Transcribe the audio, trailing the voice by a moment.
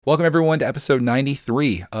Welcome, everyone, to episode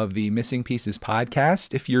 93 of the Missing Pieces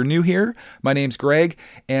podcast. If you're new here, my name's Greg,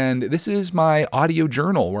 and this is my audio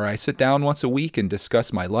journal where I sit down once a week and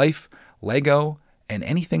discuss my life, Lego, and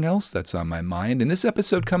anything else that's on my mind. And this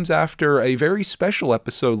episode comes after a very special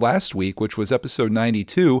episode last week, which was episode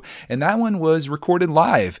 92, and that one was recorded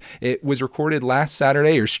live. It was recorded last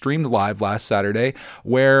Saturday, or streamed live last Saturday,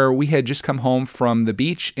 where we had just come home from the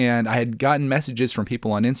beach, and I had gotten messages from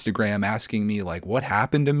people on Instagram asking me, like, what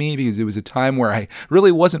happened to me, because it was a time where I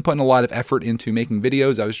really wasn't putting a lot of effort into making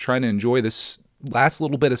videos. I was trying to enjoy this last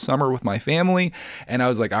little bit of summer with my family, and I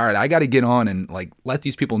was like, all right, I got to get on and let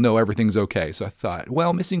these people know everything's okay. So I thought,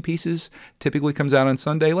 well, Missing Pieces typically comes out on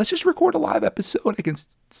Sunday. Let's just record a live episode. I can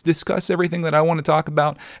discuss everything that I want to talk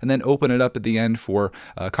about and then open it up at the end for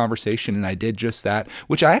a conversation. And I did just that,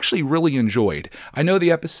 which I actually really enjoyed. I know the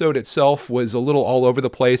episode itself was a little all over the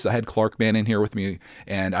place. I had Clark Mann in here with me,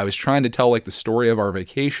 and I was trying to tell the story of our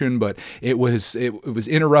vacation, but it was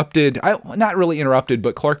interrupted. Not really interrupted,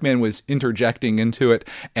 but Clark Mann was interjecting into it,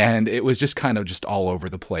 and it was just kind of just all over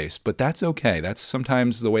the place. But that's okay. That's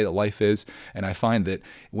sometimes the way that life is, and I find that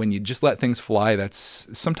when you just let things fly, that's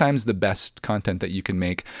sometimes the best content that you can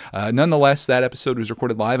make. Nonetheless, that episode was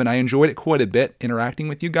recorded live, and I enjoyed it quite a bit interacting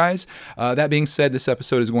with you guys. That being said, this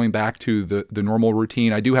episode is going back to the normal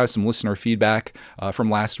routine. I do have some listener feedback from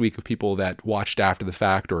last week of people that watched after the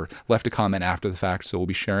fact or left a comment after the fact, so we'll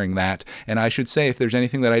be sharing that. And I should say, if there's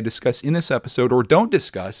anything that I discuss in this episode or don't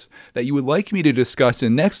discuss that you would like me to discuss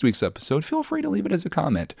in next week's episode, feel free to leave it as a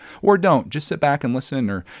comment, or don't. Just sit back and listen,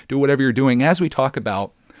 or do whatever you're doing as we talk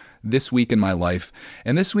about this week in my life.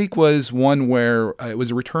 And this week was one where it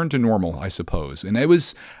was a return to normal, I suppose. And it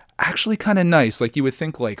was actually kind of nice. You would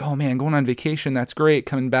think oh man, going on vacation, that's great.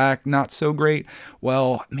 Coming back, not so great.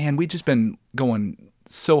 Well, man, we just been going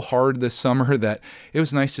so hard this summer that it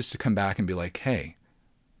was nice just to come back and be like, hey,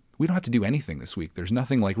 we don't have to do anything this week. There's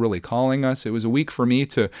nothing really calling us. It was a week for me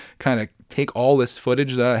to kind of take all this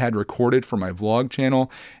footage that I had recorded for my vlog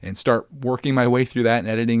channel and start working my way through that and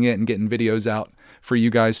editing it and getting videos out for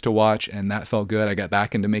you guys to watch, and that felt good. I got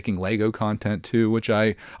back into making Lego content too, which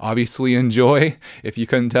I obviously enjoy, if you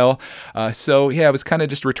couldn't tell. So yeah, it was kind of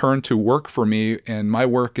just returned to work for me, and my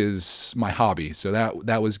work is my hobby, so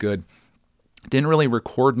that was good. Didn't really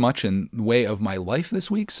record much in the way of my life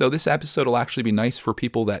this week, so this episode will actually be nice for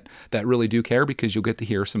people that really do care, because you'll get to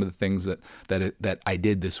hear some of the things that I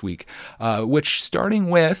did this week. Which,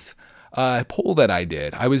 starting with a poll that I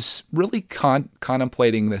did, I was really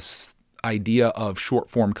contemplating this idea of short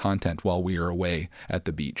form content while we are away at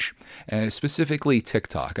the beach, and specifically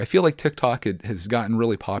TikTok. I feel like TikTok has gotten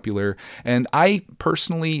really popular, and I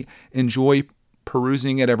personally enjoy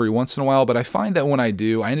perusing it every once in a while, but I find that when I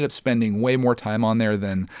do, I ended up spending way more time on there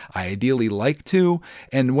than I ideally like to,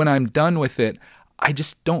 and when I'm done with it, I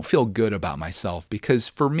just don't feel good about myself, because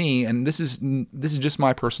for me, and this is just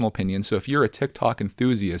my personal opinion, so if you're a TikTok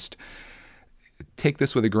enthusiast, take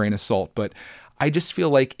this with a grain of salt, but I just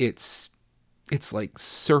feel like it's like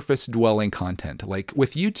surface dwelling content. Like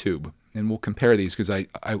with YouTube, and we'll compare these because I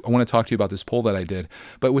want to talk to you about this poll that I did.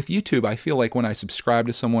 But with YouTube, I feel like when I subscribe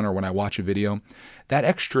to someone or when I watch a video, that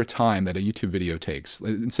extra time that a YouTube video takes,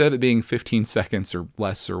 instead of it being 15 seconds or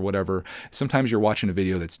less or whatever, sometimes you're watching a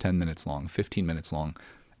video that's 10 minutes long, 15 minutes long,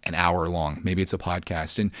 an hour long, maybe it's a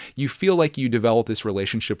podcast, and you feel like you develop this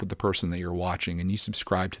relationship with the person that you're watching, and you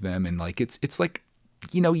subscribe to them, and it's like,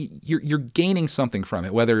 you're gaining something from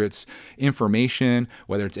it, whether it's information,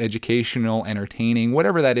 whether it's educational, entertaining,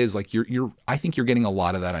 whatever that is. I think you're getting a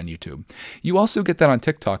lot of that on YouTube. You also get that on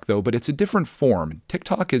TikTok though, but it's a different form.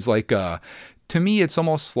 TikTok is to me, it's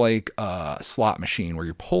almost like a slot machine where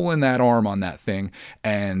you're pulling that arm on that thing,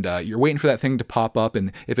 and you're waiting for that thing to pop up.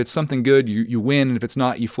 And if it's something good, you win. And if it's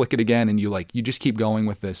not, you flick it again, and you just keep going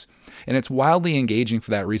with this. And it's wildly engaging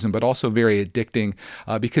for that reason, but also very addicting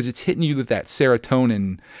because it's hitting you with that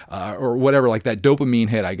serotonin or whatever, that dopamine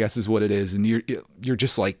hit, I guess is what it is. And you're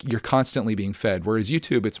just you're constantly being fed. Whereas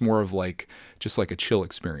YouTube, it's more of just a chill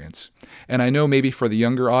experience. And I know maybe for the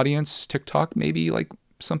younger audience, TikTok maybe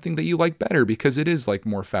something that you like better because it is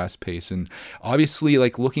more fast paced, and obviously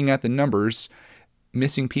looking at the numbers,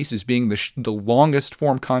 Missing Pieces being the longest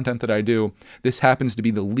form content that I do, this happens to be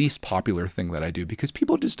the least popular thing that I do because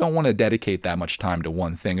people just don't want to dedicate that much time to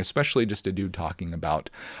one thing, especially just a dude talking about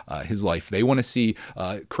his life. They want to see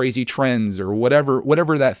crazy trends or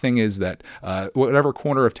whatever that thing is, that whatever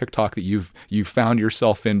corner of TikTok that you've found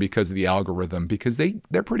yourself in because of the algorithm, because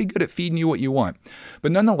they're pretty good at feeding you what you want.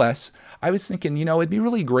 But nonetheless, I was thinking, it'd be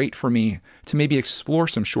really great for me to maybe explore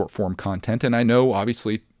some short form content. And I know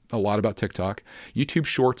obviously a lot about TikTok. YouTube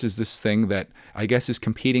Shorts is this thing that I guess is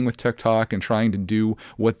competing with TikTok and trying to do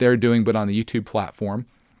what they're doing, but on the YouTube platform.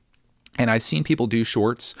 And I've seen people do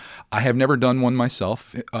shorts. I have never done one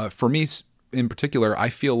myself. For me in particular, I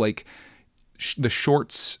feel like the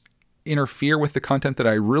shorts interfere with the content that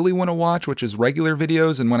I really want to watch, which is regular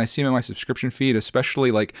videos. And when I see them in my subscription feed, especially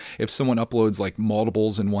like if someone uploads like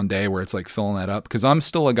multiples in one day where it's like filling that up, because I'm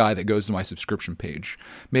still a guy that goes to my subscription page.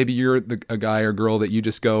 Maybe you're a guy or girl that you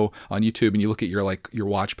just go on YouTube and you look at your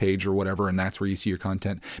watch page or whatever, and that's where you see your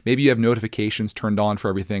content. Maybe you have notifications turned on for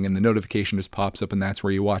everything and the notification just pops up and that's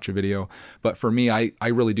where you watch a video. But for me, I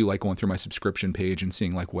really do like going through my subscription page and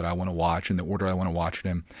seeing like what I want to watch and the order I want to watch it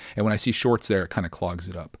in. And when I see shorts there, it kind of clogs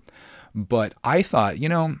it up. But I thought,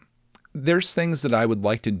 there's things that I would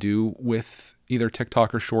like to do with either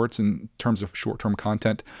TikTok or shorts in terms of short-term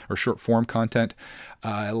content or short-form content.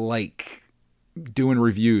 I like doing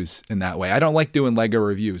reviews in that way. I don't like doing Lego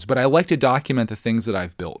reviews, but I like to document the things that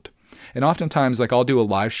I've built. And oftentimes, like I'll do a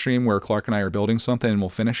live stream where Clark and I are building something and we'll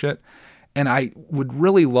finish it. And I would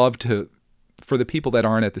really love for the people that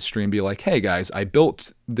aren't at the stream, be like, hey guys, I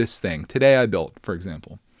built this thing. Today I built, for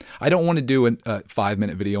example. I don't want to do a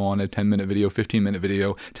 5-minute video on a 10-minute video, 15-minute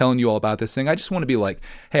video telling you all about this thing. I just want to be like,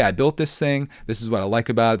 hey, I built this thing. This is what I like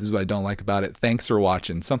about it. This is what I don't like about it. Thanks for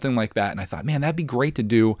watching. Something like that. And I thought, man, that'd be great to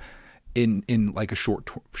do in like a short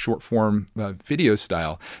form video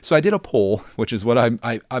style. So I did a poll, which is what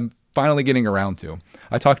I'm finally getting around to.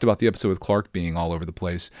 I talked about the episode with Clark being all over the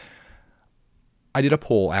place. I did a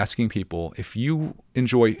poll asking people, if you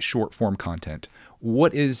enjoy short form content,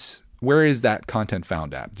 where is that content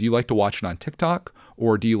found at? Do you like to watch it on TikTok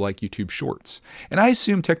or do you like YouTube Shorts? And I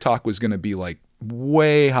assumed TikTok was going to be like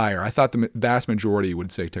way higher. I thought the vast majority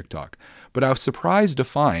would say TikTok. But I was surprised to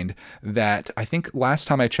find that I think last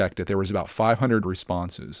time I checked it, there was about 500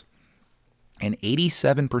 responses. And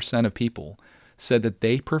 87% of people said that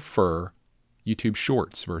they prefer YouTube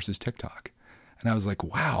Shorts versus TikTok. And I was like,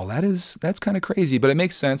 wow, that's kind of crazy. But it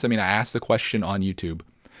makes sense. I mean, I asked the question on YouTube,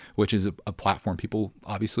 which is a platform people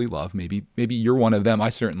obviously love. Maybe you're one of them. I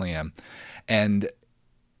certainly am. And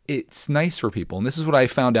it's nice for people. And this is what I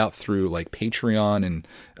found out through like Patreon and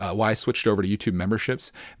why I switched over to YouTube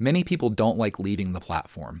memberships. Many people don't like leaving the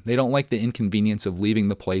platform. They don't like the inconvenience of leaving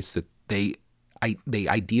the place that they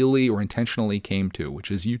ideally or intentionally came to, which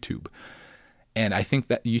is YouTube. And I think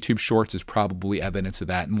that YouTube Shorts is probably evidence of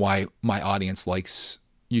that and why my audience likes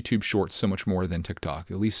YouTube Shorts so much more than TikTok,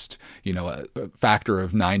 at least, a factor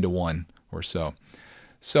of 9-1 or so.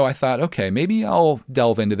 So I thought, okay, maybe I'll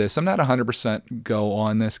delve into this. I'm not 100% go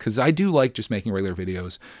on this because I do like just making regular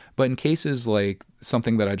videos. But in cases like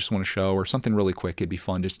something that I just want to show or something really quick, it'd be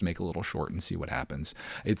fun just to make a little short and see what happens.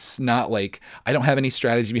 It's not like I don't have any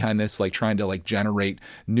strategy behind this, like trying to like generate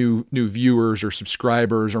new viewers or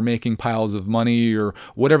subscribers or making piles of money or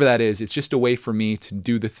whatever that is. It's just a way for me to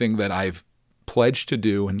do the thing that I've pledged to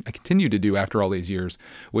do and I continue to do after all these years,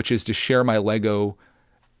 which is to share my Lego,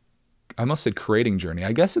 I almost said creating journey.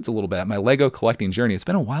 I guess it's a little bit my Lego collecting journey. It's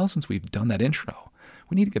been a while since we've done that intro.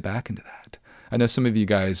 We need to get back into that. I know some of you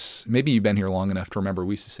guys, maybe you've been here long enough to remember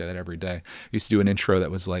we used to say that every day. We used to do an intro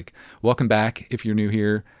that was like, welcome back if you're new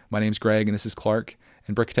here. My name's Greg and this is Clark.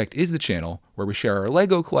 And Brickitect is the channel where we share our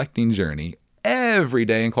Lego collecting journey every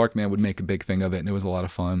day. And Clark Man would make a big thing of it and it was a lot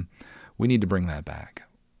of fun. We need to bring that back.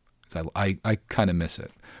 I kind of miss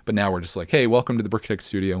it. But now we're just like, hey, welcome to the Brickitect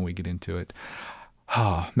studio and we get into it.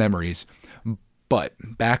 Memories. But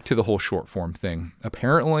back to the whole short form thing.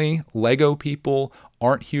 Apparently, Lego people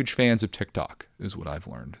aren't huge fans of TikTok, is what I've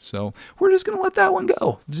learned. So we're just going to let that one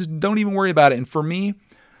go. Just don't even worry about it. And for me,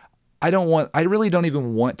 I really don't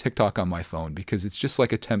even want TikTok on my phone because it's just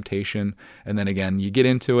like a temptation. And then again, you get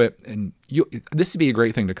into it and this would be a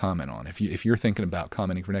great thing to comment on if you're thinking about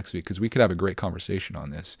commenting for next week, because we could have a great conversation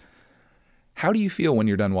on this. How do you feel when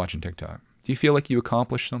you're done watching TikTok? Do you feel like you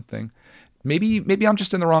accomplished something? Maybe I'm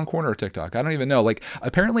just in the wrong corner of TikTok. I don't even know. Like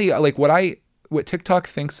apparently like what TikTok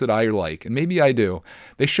thinks that I like, and maybe I do,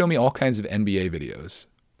 they show me all kinds of NBA videos,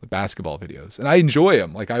 basketball videos, and I enjoy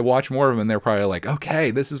them. Like I watch more of them and they're probably like,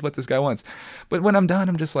 okay, this is what this guy wants. But when I'm done,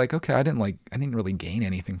 I'm just like, okay, I didn't really gain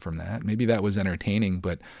anything from that. Maybe that was entertaining,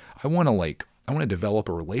 but I want to develop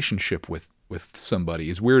a relationship with somebody.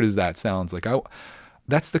 As weird as that sounds, like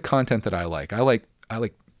that's the content that I like. I like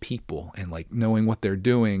people and like knowing what they're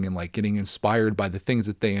doing and like getting inspired by the things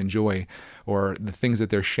that they enjoy or the things that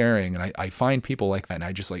they're sharing. And I find people like that and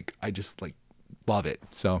I just love it.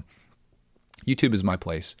 So YouTube is my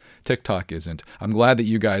place. TikTok isn't. I'm glad that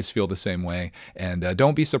you guys feel the same way. And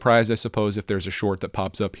don't be surprised, I suppose, if there's a short that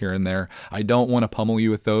pops up here and there. I don't want to pummel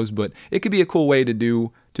you with those, but it could be a cool way to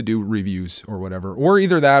do reviews or whatever. Or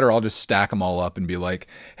either that, or I'll just stack them all up and be like,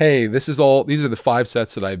 hey, these are the 5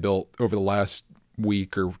 sets that I built over the last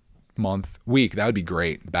week or week. That would be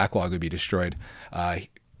great. The backlog would be destroyed.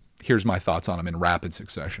 Here's my thoughts on them in rapid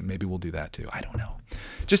succession. Maybe we'll do that too. I don't know.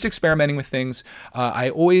 Just experimenting with things.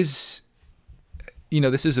 I always...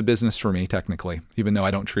 this is a business for me, technically, even though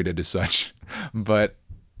I don't treat it as such. But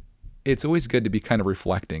it's always good to be kind of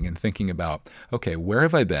reflecting and thinking about, okay, where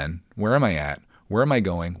have I been? Where am I at? Where am I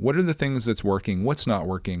going? What are the things that's working? What's not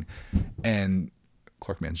working? And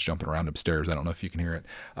Clarkman's jumping around upstairs. I don't know if you can hear it.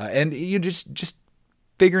 And you just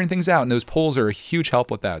figuring things out. And those polls are a huge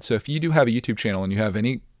help with that. So if you do have a YouTube channel and you have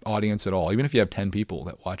any audience at all, even if you have 10 people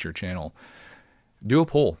that watch your channel, do a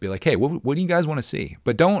poll. Be like, hey, what do you guys want to see?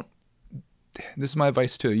 But this is my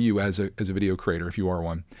advice to you as a video creator, if you are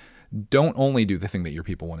one. Don't only do the thing that your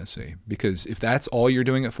people want to see, because if that's all you're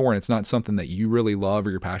doing it for and it's not something that you really love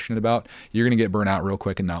or you're passionate about, you're going to get burnt out real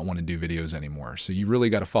quick and not want to do videos anymore. So you really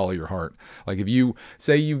got to follow your heart. Like if you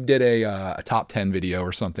say you did a top 10 video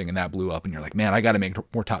or something and that blew up and you're like, man, I got to make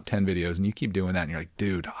more top 10 videos, and you keep doing that and you're like,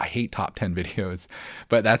 dude, I hate top 10 videos,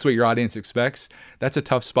 but that's what your audience expects. That's a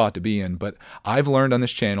tough spot to be in. But I've learned on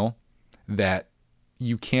this channel that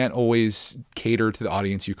you can't always cater to the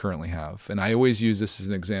audience you currently have. And I always use this as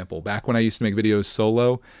an example. Back when I used to make videos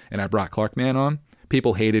solo and I brought Clarkman on,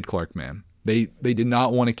 people hated Clarkman. They did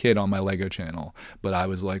not want a kid on my Lego channel. But I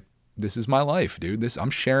was like, this is my life, dude. I'm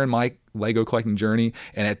sharing my Lego collecting journey.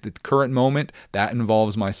 And at the current moment, that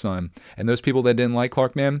involves my son. And those people that didn't like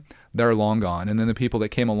Clarkman, they're long gone. And then the people that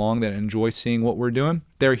came along that enjoy seeing what we're doing,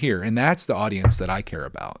 they're here. And that's the audience that I care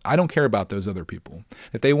about. I don't care about those other people.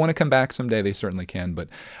 If they want to come back someday, they certainly can. But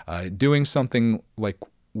doing something like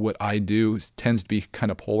what I do tends to be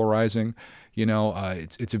kind of polarizing.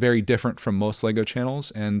 It's very different from most Lego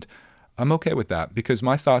channels. And I'm okay with that, because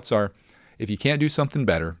my thoughts are, if you can't do something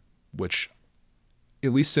better, which,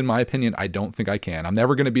 at least in my opinion, I don't think I can. I'm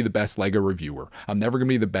never going to be the best Lego reviewer. I'm never going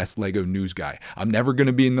to be the best Lego news guy. I'm never going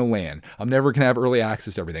to be in the LAN. I'm never going to have early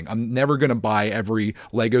access to everything. I'm never going to buy every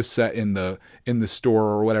Lego set in the store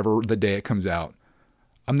or whatever the day it comes out.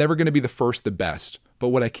 I'm never going to be the first, the best. But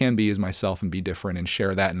what I can be is myself and be different and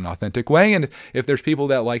share that in an authentic way. And if there's people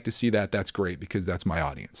that like to see that, that's great, because that's my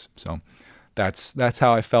audience. So that's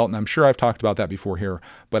how I felt, and I'm sure I've talked about that before here,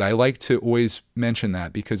 but I like to always mention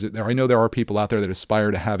that, because I know there are people out there that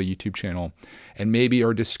aspire to have a YouTube channel and maybe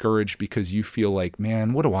are discouraged because you feel like,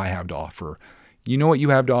 man, what do I have to offer? You know what you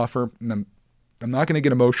have to offer? And I'm not going to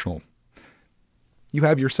get emotional. You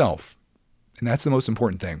have yourself, and that's the most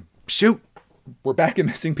important thing. Shoot, we're back in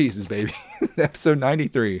Missing Pieces, baby. Episode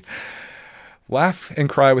 93. Laugh and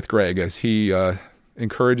cry with Greg as he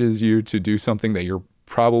encourages you to do something that you're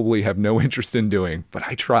probably have no interest in doing, but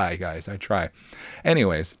I try, guys. I try.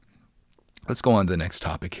 Anyways, let's go on to the next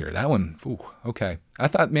topic here. That one, okay. I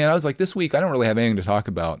was like, this week I don't really have anything to talk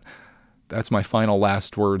about. That's my final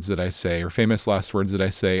last words that I say, or famous last words that I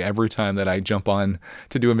say every time that I jump on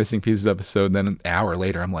to do a Missing Pieces episode. Then an hour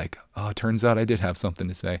later, I'm like, oh, it turns out I did have something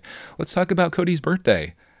to say. Let's talk about Cody's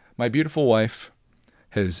birthday. My beautiful wife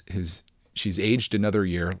she's aged another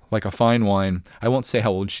year, like a fine wine. I won't say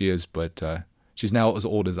how old she is, but she's now as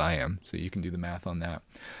old as I am, so you can do the math on that,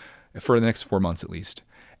 for the next 4 months at least.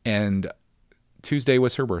 And Tuesday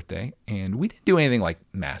was her birthday, and we didn't do anything like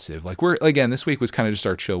massive. Like this week was kind of just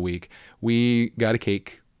our chill week. We got a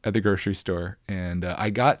cake at the grocery store, and I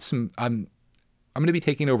got some, I'm going to be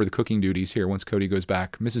taking over the cooking duties here once Cody goes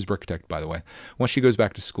back. Mrs. Brickitect, by the way, once she goes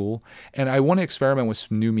back to school. And I want to experiment with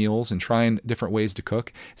some new meals and trying different ways to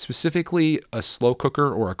cook, specifically a slow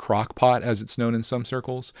cooker or a crock pot, as it's known in some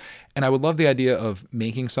circles. And I would love the idea of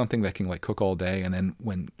making something that can like cook all day. And then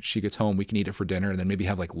when she gets home, we can eat it for dinner and then maybe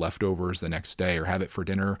have like leftovers the next day, or have it for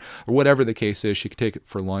dinner, or whatever the case is. She could take it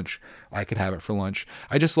for lunch. I could have it for lunch.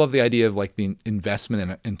 I just love the idea of like the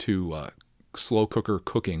investment into slow cooker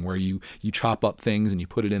cooking, where you chop up things and you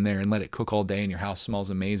put it in there and let it cook all day and your house smells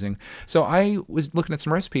amazing. So I was looking at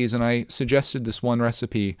some recipes and I suggested this one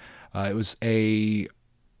recipe. It was a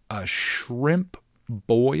shrimp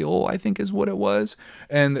boil, I think is what it was.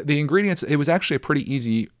 And the ingredients, it was actually a pretty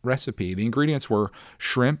easy recipe. The ingredients were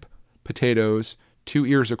shrimp, potatoes, 2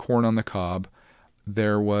 ears of corn on the cob.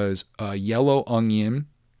 There was a yellow onion,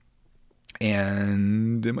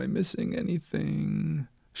 and am I missing anything?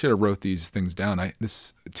 Should have wrote these things down.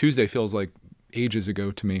 This Tuesday feels like ages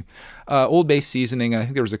ago to me. Old Bay seasoning. I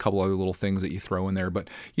think there was a couple other little things that you throw in there, but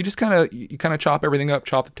you just kind of chop everything up,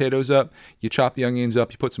 chop the potatoes up, you chop the onions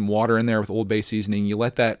up, you put some water in there with Old Bay seasoning, you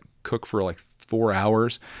let that cook for like 4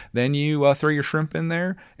 hours. Then you throw your shrimp in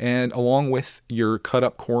there, and along with your cut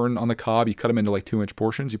up corn on the cob, you cut them into like 2-inch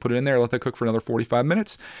portions. You put it in there, let that cook for another 45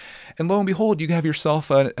 minutes. And lo and behold, you have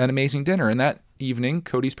yourself an amazing dinner. And that evening,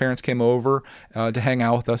 Cody's parents came over to hang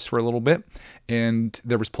out with us for a little bit, and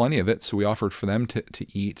there was plenty of it, so we offered for them to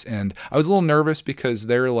eat. And I was a little nervous because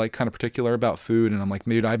they're like kind of particular about food, and I'm like,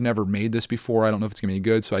 dude, I've never made this before. I don't know if it's gonna be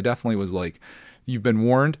good. So I definitely was like, you've been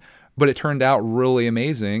warned. But it turned out really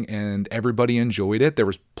amazing, and everybody enjoyed it. There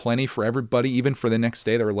was plenty for everybody, even for the next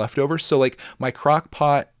day. There were leftovers. So like my crock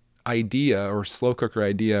pot idea or slow cooker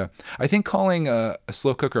idea, I think calling a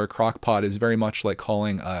slow cooker a crock pot is very much like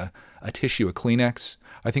calling a tissue a Kleenex.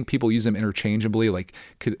 I think people use them interchangeably. Like,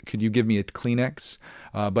 could you give me a Kleenex?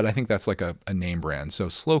 But I think that's like a name brand. So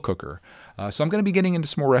slow cooker. So I'm going to be getting into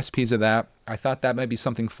some more recipes of that. I thought that might be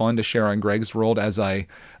something fun to share on Greg's World as I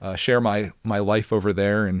share my life over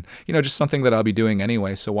there, and just something that I'll be doing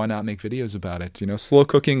anyway. So why not make videos about it? Slow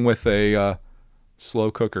cooking with a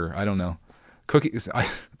slow cooker. I don't know.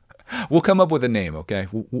 We'll come up with a name, okay?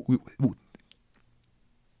 You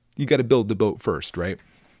got to build the boat first, right?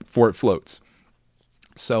 Before it floats.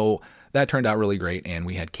 So that turned out really great, and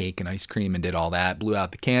we had cake and ice cream and did all that, blew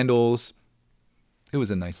out the candles. It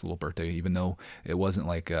was a nice little birthday, even though it wasn't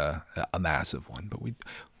like a massive one, but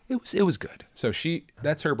it was good. So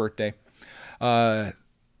that's her birthday.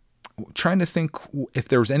 Trying to think if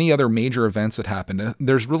there was any other major events that happened.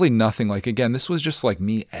 There's really nothing. Like, again, this was just like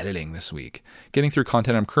me editing this week, getting through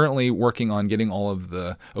content. I'm currently working on getting all of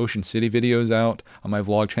the Ocean City videos out on my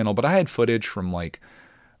vlog channel, but I had footage from like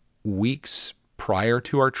weeks prior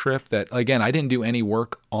to our trip that, again, I didn't do any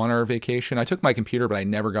work on our vacation. I took my computer, but I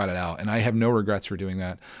never got it out, and I have no regrets for doing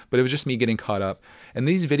that. But it was just me getting caught up. And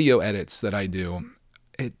these video edits that I do,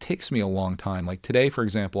 it takes me a long time. Like today, for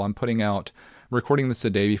example, I'm recording this the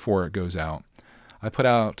day before it goes out. I put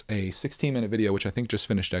out a 16-minute video, which I think just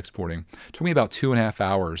finished exporting. It took me about 2.5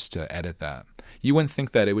 hours to edit that. You wouldn't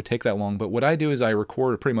think that it would take that long, but what I do is I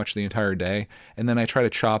record pretty much the entire day, and then I try to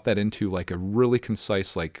chop that into like a really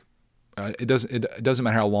concise, like, it doesn't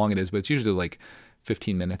matter how long it is, but it's usually like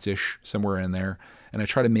 15 minutes-ish, somewhere in there. And I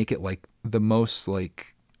try to make it like the most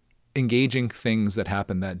like engaging things that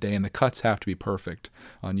happen that day, and the cuts have to be perfect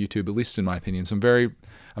on YouTube, at least in my opinion. So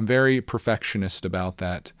I'm very perfectionist about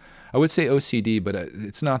that. I would say OCD, but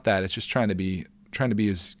it's not that. It's just trying to be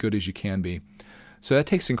as good as you can be. So that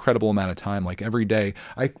takes an incredible amount of time. Like every day,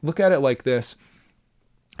 I look at it like this: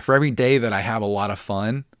 for every day that I have a lot of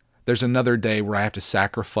fun, there's another day where I have to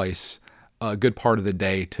sacrifice a good part of the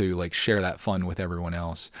day to like share that fun with everyone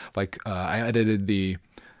else. Like I edited the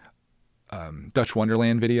Dutch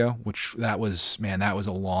Wonderland video, which that was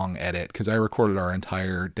a long edit because I recorded our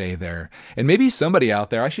entire day there. And maybe somebody out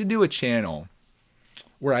there, I should do a channel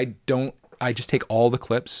where I just take all the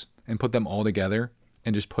clips and put them all together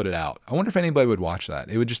and just put it out. I wonder if anybody would watch that.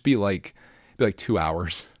 It would just be like 2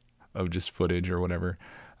 hours of just footage or whatever.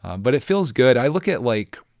 But it feels good. I look at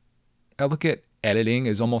editing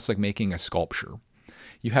as almost like making a sculpture.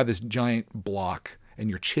 You have this giant block and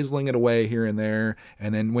you're chiseling it away here and there.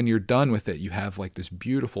 And then when you're done with it, you have like this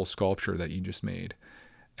beautiful sculpture that you just made.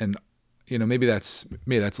 And maybe that's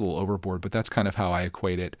a little overboard, but that's kind of how I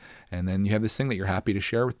equate it. And then you have this thing that you're happy to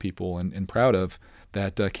share with people and proud of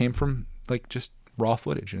that came from like just raw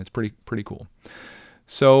footage. And it's pretty cool.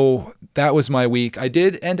 So that was my week. I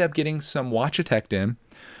did end up getting some Watch-A-Tech in.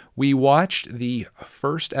 We watched the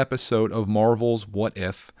first episode of Marvel's What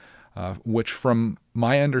If, which from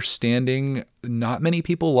my understanding, not many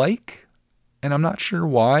people like, and I'm not sure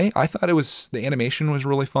why. I thought the animation was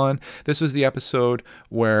really fun. This was the episode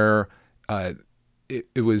where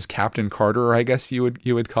it was Captain Carter, I guess you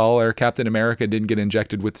would call her. Captain America didn't get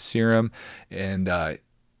injected with the serum, and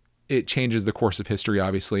it changes the course of history,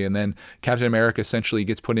 obviously. And then Captain America essentially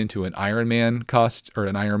gets put into an Iron Man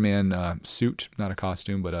suit, not a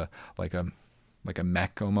costume, but like a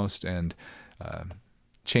mech almost, and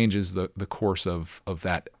changes the course of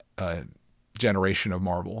that generation of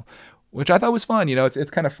Marvel, which I thought was fun.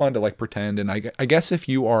 It's kind of fun to like pretend. And I guess if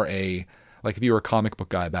you were a comic book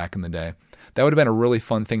guy back in the day, that would have been a really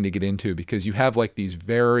fun thing to get into, because you have like these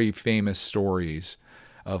very famous stories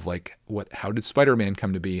of like how did Spider-Man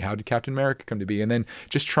come to be? How did Captain America come to be? And then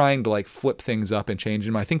just trying to like flip things up and change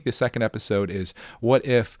them. I think the second episode is what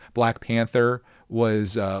if Black Panther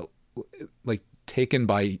was like taken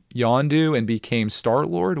by Yondu and became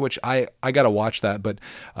Star-Lord, which I got to watch that, but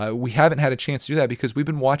we haven't had a chance to do that because we've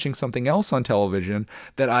been watching something else on television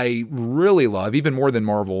that I really love, even more than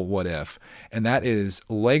Marvel What If, and that is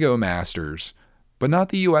Lego Masters, but not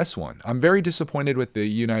the US one. I'm very disappointed with the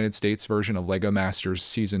United States version of Lego Masters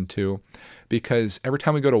Season 2 because every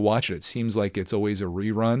time we go to watch it, it seems like it's always a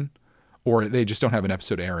rerun, or they just don't have an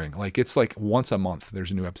episode airing. Like, it's like once a month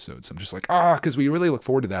there's a new episode. So I'm just like, because we really look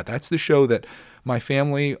forward to that. That's the show that my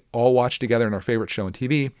family all watch together in our favorite show on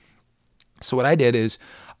TV. So what I did is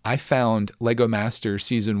I found Lego Masters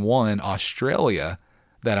Season 1 Australia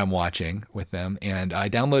that I'm watching with them, and I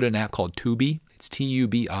downloaded an app called Tubi. It's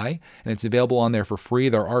Tubi, and it's available on there for free.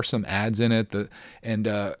 There are some ads in it,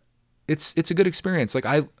 it's a good experience. Like,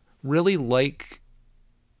 I really like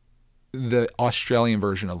the Australian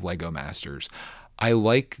version of Lego Masters. I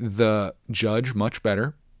like the judge much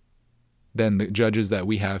better than the judges that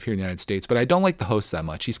we have here in the United States, but I don't like the host that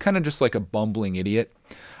much. He's kind of just like a bumbling idiot,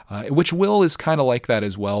 which Will is kind of like that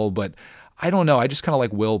as well, but I don't know. I just kind of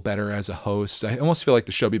like Will better as a host. I almost feel like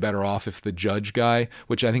the show would be better off if the judge guy,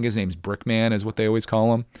 which I think his name's Brickman is what they always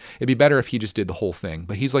call him, it'd be better if he just did the whole thing.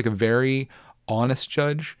 But he's like a very honest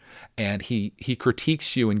judge, and he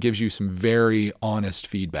critiques you and gives you some very honest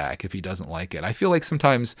feedback if he doesn't like it. I feel like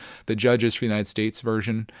sometimes the judges for the United States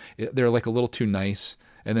version, they're like a little too nice,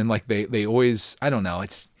 and then like they always, I don't know,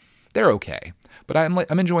 they're okay. But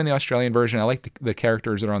I'm enjoying the Australian version. I like the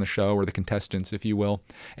characters that are on the show, or the contestants, if you will,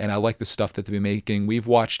 and I like the stuff that they've been making. We've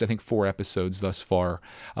watched, I think, 4 episodes thus far.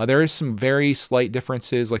 There is some very slight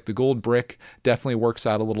differences, like the gold brick definitely works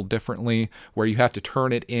out a little differently, where you have to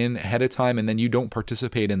turn it in ahead of time, and then you don't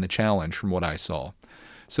participate in the challenge, from what I saw.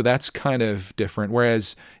 So that's kind of different.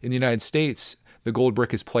 Whereas in the United States, the gold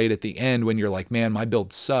brick is played at the end when you're like, man, my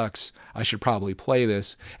build sucks, I should probably play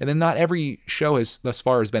this. And then not every show thus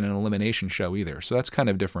far has been an elimination show either. So that's kind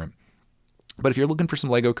of different. But if you're looking for some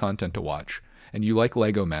Lego content to watch and you like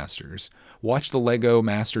Lego Masters, watch the Lego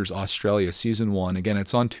Masters Australia Season 1. Again,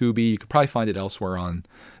 it's on Tubi. You could probably find it elsewhere on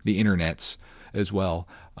the internets as well.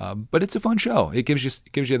 But it's a fun show. It gives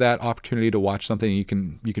you that opportunity to watch something. You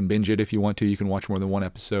can binge it if you want to. You can watch more than one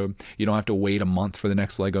episode. You don't have to wait a month for the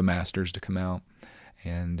next Lego Masters to come out.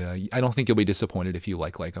 And I don't think you'll be disappointed if you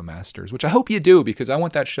like Lego Masters, which I hope you do, because I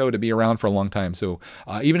want that show to be around for a long time. So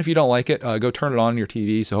even if you don't like it, go turn it on your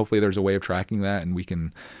TV. So hopefully there's a way of tracking that, and we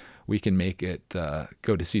can make it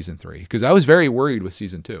go to Season 3. Because I was very worried with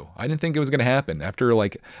Season 2. I didn't think it was going to happen. After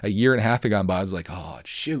like a year and a half had gone by, I was like, oh,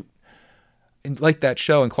 shoot. And like that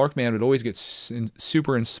show, and Clark Man would always get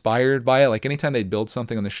super inspired by it. Like anytime they'd build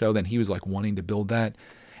something on the show, then he was like wanting to build that.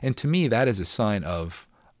 And to me, that is a sign of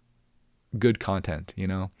good content, you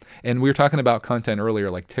know? And we were talking about content earlier,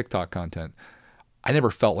 like TikTok content. I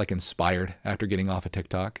never felt like inspired after getting off of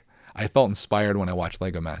TikTok. I felt inspired when I watched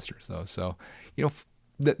Lego Masters, though. So, you know,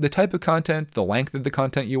 the type of content, the length of the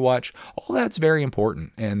content you watch, all that's very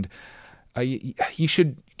important. And you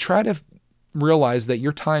should try to realize that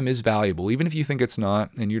your time is valuable, even if you think it's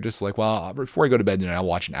not, and you're just like, well, before I go to bed tonight, I'll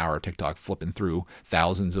watch an hour of TikTok flipping through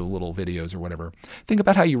thousands of little videos or whatever. Think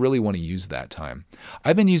about how you really want to use that time.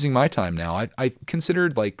 I've been using my time now. I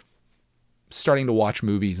considered like starting to watch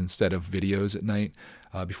movies instead of videos at night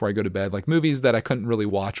before I go to bed, like movies that I couldn't really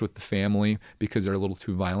watch with the family because they're a little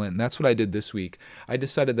too violent. And that's what I did this week. I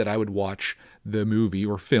decided that I would watch the movie,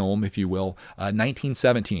 or film, if you will,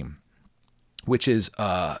 1917, which is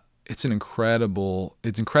it's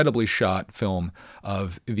incredibly shot film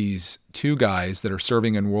of these 2 guys that are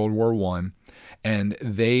serving in World War I, and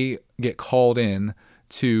they get called in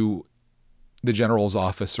to the general's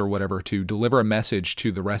office or whatever to deliver a message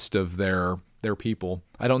to the rest of their people.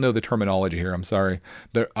 I don't know the terminology here. I'm sorry.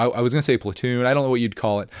 I was going to say platoon. I don't know what you'd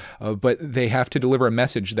call it, but they have to deliver a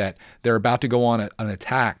message that they're about to go on an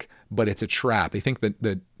attack, but it's a trap. They think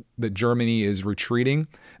that Germany is retreating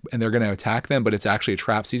and they're going to attack them, but it's actually a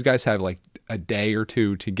trap. So these guys have like a day or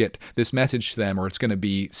two to get this message to them, or it's going to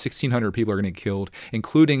be 1,600 people are going to get killed,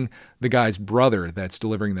 including the guy's brother that's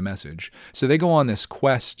delivering the message. So they go on this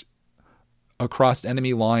quest across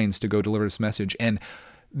enemy lines to go deliver this message. And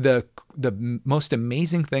the most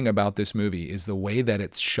amazing thing about this movie is the way that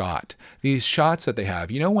it's shot. These shots that they have,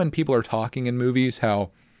 you know, when people are talking in movies, how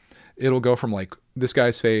it'll go from like this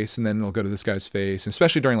guy's face and then it'll go to this guy's face, and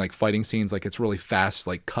especially during like fighting scenes, like it's really fast,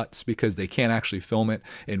 like cuts, because they can't actually film it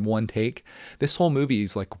in one take. This whole movie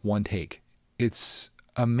is like one take. It's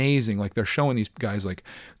amazing. Like they're showing these guys like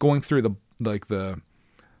going through the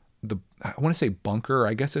I want to say bunker.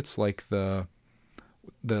 I guess it's like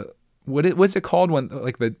what's it called when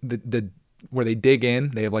like the where they dig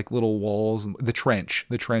in. They have like little walls, the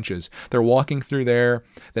trenches. They're walking through there.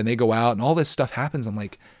 Then they go out and all this stuff happens. I'm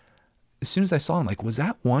like, as soon as I saw them, like, was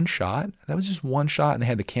that one shot? That was just one shot. And they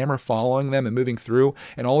had the camera following them and moving through,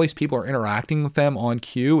 and all these people are interacting with them on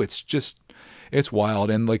cue. It's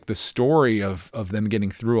wild. And like the story of them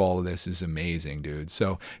getting through all of this is amazing, dude.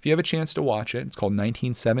 So if you have a chance to watch it, it's called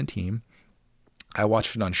 1917. I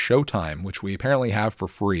watched it on Showtime, which we apparently have for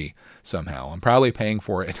free somehow. I'm probably paying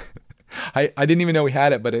for it. I didn't even know we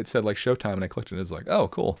had it, but it said like Showtime, and I clicked it. It was like, oh,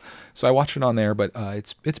 cool. So I watched it on there, but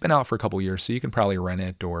it's been out for a couple years, so you can probably rent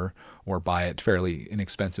it or buy it fairly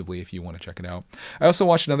inexpensively if you want to check it out. I also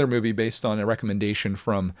watched another movie based on a recommendation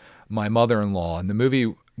from my mother-in-law, and the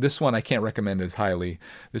movie, this one I can't recommend as highly.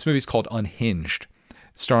 This movie's called Unhinged,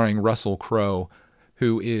 starring Russell Crowe,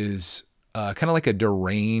 who is kind of like a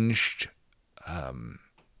deranged.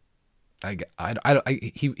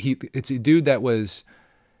 It's a dude that was.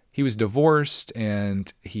 He was divorced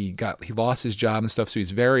and he lost his job and stuff, so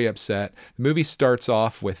he's very upset. The movie starts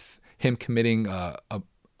off with him committing a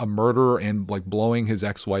murder and like blowing his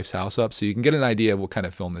ex-wife's house up, so you can get an idea of what kind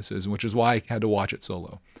of film this is, which is why I had to watch it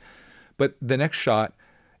solo. But the next shot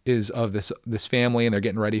is of this family, and they're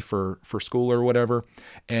getting ready for school or whatever,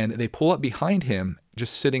 and they pull up behind him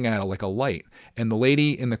just sitting at like a light, and the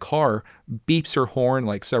lady in the car beeps her horn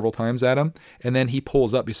like several times at him, and then he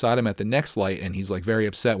pulls up beside him at the next light, and he's like very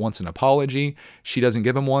upset, wants an apology. She doesn't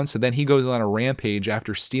give him one, so then he goes on a rampage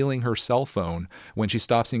after stealing her cell phone when she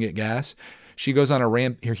stops and get gas. He goes on a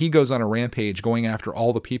rampage going after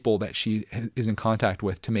all the people that she is in contact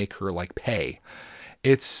with to make her like pay.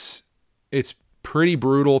 It's pretty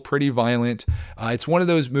brutal, pretty violent. It's one of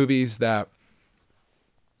those movies that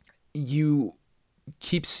you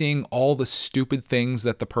keep seeing all the stupid things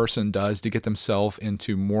that the person does to get themselves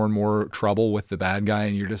into more and more trouble with the bad guy,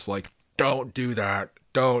 and you're just like, don't do that,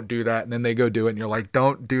 and then they go do it, and you're like,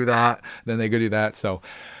 don't do that, and then they go do that. So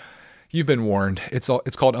you've been warned. It's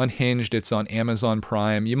called Unhinged. It's on Amazon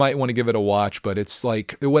Prime. You might want to give it a watch, but it's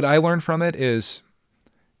like, what I learned from it is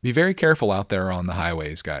be very careful out there on the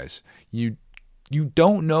highways, guys. You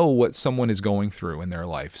don't know what someone is going through in their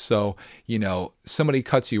life. So, somebody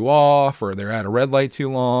cuts you off, or they're at a red light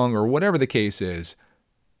too long, or whatever the case is,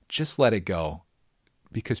 just let it go.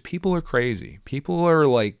 Because people are crazy. People are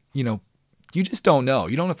like, you just don't know.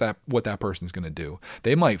 You don't know what that person's going to do.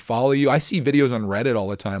 They might follow you. I see videos on Reddit all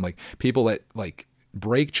the time, like people that like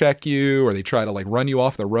brake check you, or they try to like run you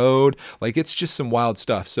off the road. Like, it's just some wild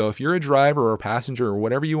stuff. So if you're a driver or a passenger or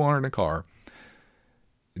whatever you are in a car,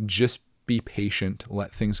 just be patient,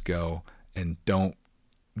 let things go, and don't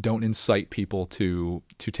incite people to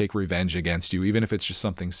take revenge against you, even if it's just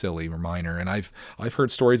something silly or minor. And I've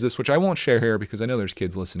heard stories this, which I won't share here because I know there's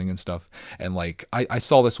kids listening and stuff. And like I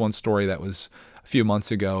saw this one story that was a few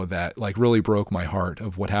months ago that like really broke my heart,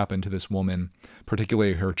 of what happened to this woman,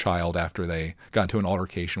 particularly her child, after they got into an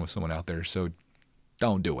altercation with someone out there. So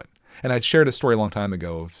don't do it. And I shared a story a long time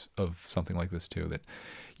ago of something like this too,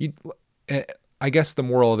 that I guess the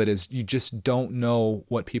moral of it is you just don't know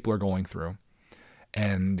what people are going through,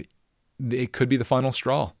 and it could be the final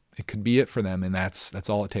straw. It could be it for them, and that's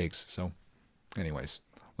all it takes. So anyways,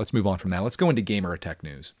 let's move on from that. Let's go into Gamer Tech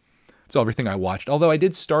news. It's everything I watched. Although I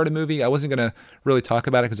did start a movie, I wasn't going to really talk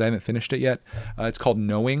about it because I haven't finished it yet. It's called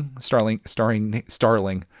Knowing, starring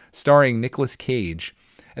Nicolas Cage.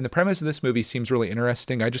 And the premise of this movie seems really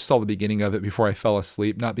interesting. I just saw the beginning of it before I fell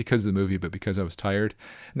asleep, not because of the movie, but because I was tired.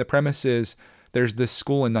 And the premise is, there's this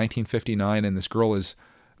school in 1959, and this girl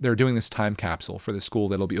they're doing this time capsule for the school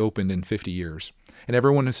that'll be opened in 50 years. And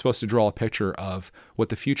everyone is supposed to draw a picture of what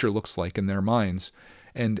the future looks like in their minds.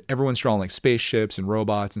 And everyone's drawing like spaceships and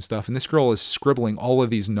robots and stuff. And this girl is scribbling all of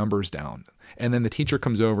these numbers down. And then the teacher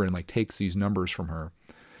comes over and like takes these numbers from her.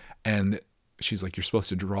 And she's like, you're supposed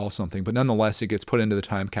to draw something. But nonetheless, it gets put into the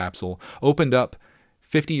time capsule, opened up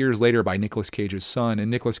 50 years later by Nicolas Cage's son,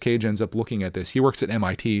 and Nicolas Cage ends up looking at this. He works at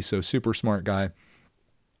MIT, so super smart guy,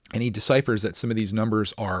 and he deciphers that some of these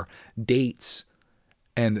numbers are dates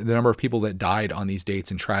and the number of people that died on these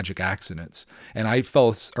dates in tragic accidents. And I fell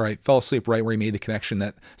asleep right where he made the connection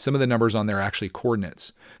that some of the numbers on there are actually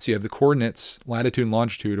coordinates. So you have the coordinates, latitude and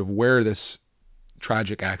longitude, of where this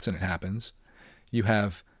tragic accident happens. You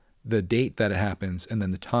have the date that it happens, and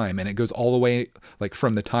then the time, and it goes all the way like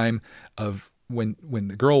from the time of when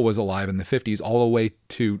the girl was alive in the 50s all the way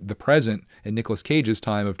to the present in Nicolas Cage's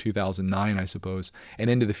time of 2009, I suppose, and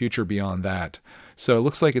into the future beyond that. So it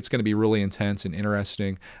looks like it's going to be really intense and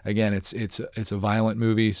interesting. Again, it's a violent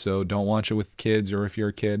movie, so don't watch it with kids, or if you're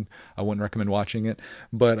a kid, I wouldn't recommend watching it.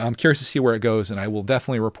 But I'm curious to see where it goes, and I will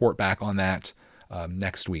definitely report back on that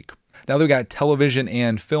next week. Now that we got television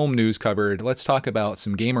and film news covered, let's talk about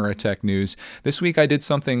some Gamertech news. This week I did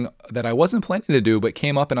something that I wasn't planning to do, but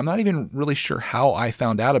came up, and I'm not even really sure how I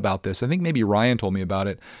found out about this. I think maybe Ryan told me about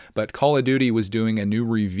it, but Call of Duty was doing a new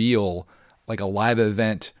reveal, like a live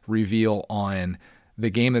event reveal on the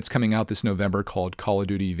game that's coming out this November called Call of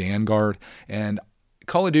Duty Vanguard. And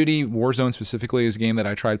Call of Duty Warzone specifically is a game that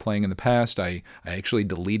I tried playing in the past. I actually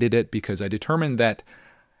deleted it because I determined that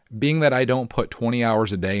being that I don't put 20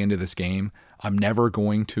 hours a day into this game, I'm never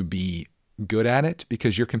going to be good at it,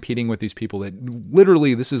 because you're competing with these people that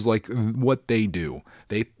literally, this is like what they do.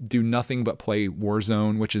 They do nothing but play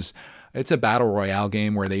Warzone, which is, it's a battle royale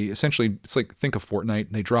game where they essentially, it's like, think of Fortnite.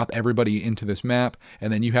 They drop everybody into this map,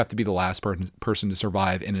 and then you have to be the last person to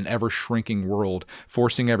survive in an ever shrinking world,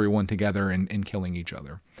 forcing everyone together and killing each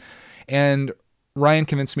other. And Ryan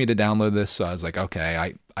convinced me to download this, so I was like,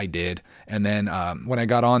 okay, I did. And then when I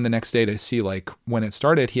got on the next day to see like when it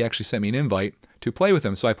started, he actually sent me an invite to play with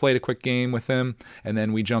him. So I played a quick game with him, and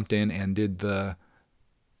then we jumped in and did the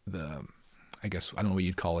I guess, I don't know what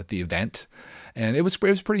you'd call it, the event. And it was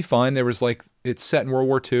pretty fun. There was like, it's set in World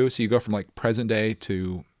War II, so you go from like present day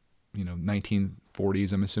to,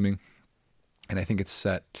 1940s, I'm assuming. And I think it's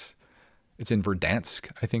in Verdansk,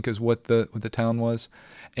 I think is what the town was.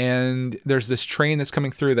 And there's this train that's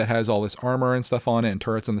coming through that has all this armor and stuff on it and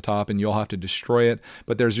turrets on the top, and you'll have to destroy it.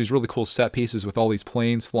 But there's these really cool set pieces with all these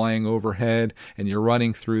planes flying overhead, and you're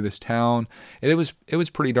running through this town. And it was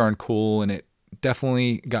pretty darn cool, and it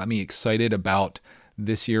definitely got me excited about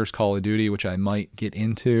this year's Call of Duty, which I might get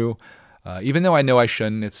into. Even though I know I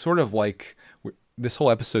shouldn't, it's sort of like this whole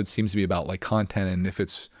episode seems to be about like content and if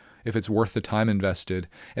it's worth the time invested.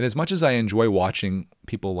 And as much as I enjoy watching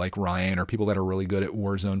people like Ryan or people that are really good at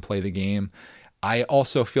Warzone play the game, I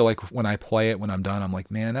also feel like when I play it, when I'm done, I'm like,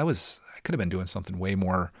 man, I could have been doing something way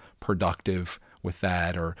more productive with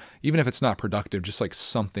that. Or even if it's not productive, just like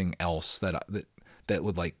something else that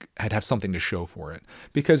would like, I'd have something to show for it.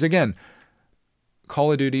 Because again,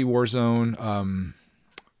 Call of Duty, Warzone,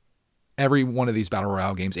 every one of these battle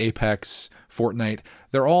royale games, Apex, Fortnite,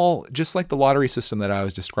 they're all just like the lottery system that I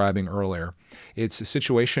was describing earlier. It's a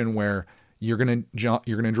situation where you're gonna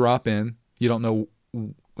drop in. You don't know,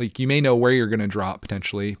 like you may know where you're gonna drop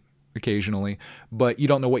potentially, occasionally, but you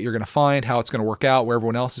don't know what you're gonna find, how it's gonna work out, where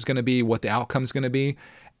everyone else is gonna be, what the outcome's gonna be.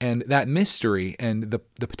 And that mystery and the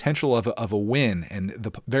potential of a win and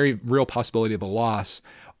the very real possibility of a loss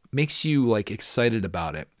makes you like excited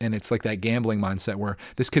about it. And it's like that gambling mindset where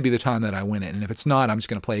this could be the time that I win it. And if it's not, I'm just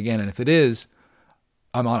going to play again. And if it is,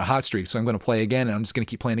 I'm on a hot streak. So I'm going to play again, and I'm just going to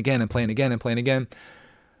keep playing again and playing again and playing again.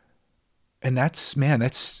 And that's now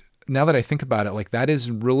that I think about it, like that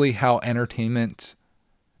is really how entertainment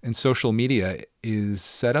and social media is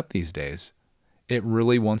set up these days. It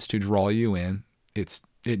really wants to draw you in. It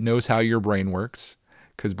knows how your brain works.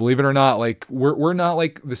 Because believe it or not, like we're not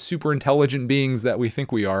like the super intelligent beings that we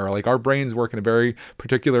think we are. Like our brains work in a very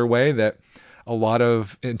particular way that a lot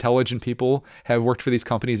of intelligent people have worked for these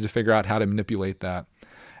companies to figure out how to manipulate that.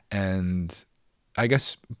 And I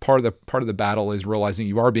guess part of the battle is realizing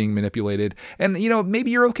you are being manipulated. And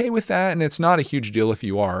maybe you're okay with that, and it's not a huge deal if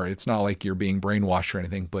you are. It's not like you're being brainwashed or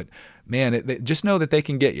anything. But man, just know that they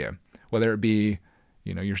can get you, whether it be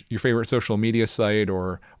your favorite social media site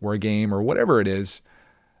or a game or whatever it is.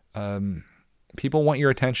 People want your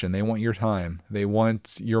attention. They want your time. They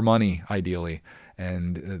want your money, ideally,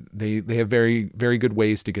 and they have very, very good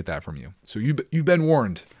ways to get that from you. So you've been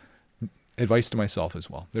warned. Advice to myself as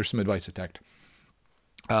well. There's some advice attacked.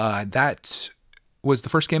 That was the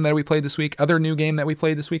first game that we played this week. Other new game that we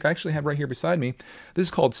played this week, I actually have right here beside me. This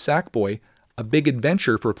is called Sackboy: A Big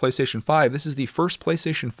Adventure for PlayStation 5. This is the first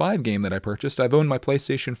PlayStation 5 game that I purchased. I've owned my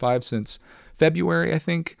PlayStation 5 since February, I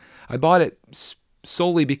think. I bought it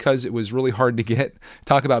solely because it was really hard to get.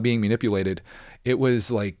 Talk about being manipulated. It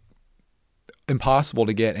was like impossible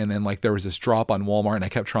to get, and then like there was this drop on Walmart, and I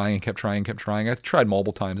kept trying. I tried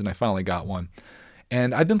multiple times, and I finally got one.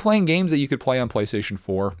 And I've been playing games that you could play on PlayStation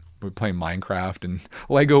 4. We're playing Minecraft and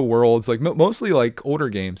Lego Worlds, like mostly like older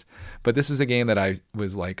games. But this is a game that I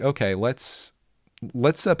was like, okay, let's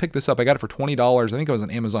pick this up. I got it for $20. I think it was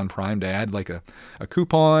on Amazon Prime Day. I had like a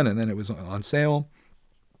coupon, and then it was on sale.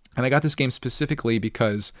 And I got this game specifically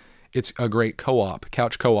because it's a great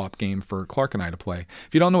couch co-op game for Clark and I to play.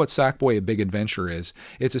 If you don't know what Sackboy: A Big Adventure is,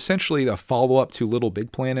 it's essentially a follow-up to Little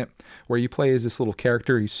Big Planet, where you play as this little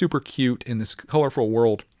character. He's super cute in this colorful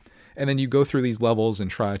world. And then you go through these levels and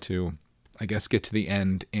try to, I guess, get to the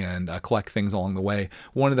end and collect things along the way.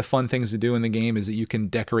 One of the fun things to do in the game is that you can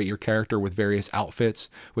decorate your character with various outfits,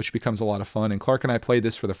 which becomes a lot of fun. And Clark and I played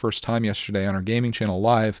this for the first time yesterday on our gaming channel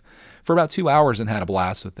live for about 2 hours and had a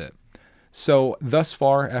blast with it. So thus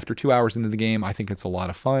far, after 2 hours into the game, I think it's a lot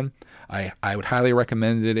of fun. I would highly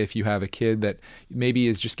recommend it if you have a kid that maybe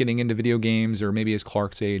is just getting into video games, or maybe is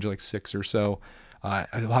Clark's age, like 6 or so. I'll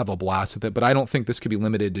have a blast with it, but I don't think this could be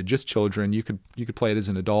limited to just children. You could play it as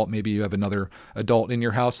an adult. Maybe you have another adult in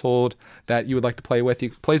your household that you would like to play with.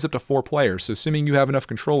 It plays up to 4 players. So assuming you have enough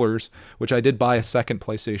controllers, which I did buy a second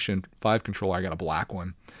PlayStation 5 controller. I got a black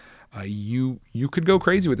one. You could go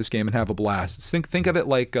crazy with this game and have a blast. Think of it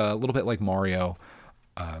like a little bit like Mario,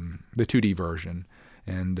 the 2D version.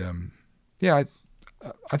 And yeah,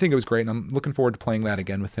 I think it was great, and I'm looking forward to playing that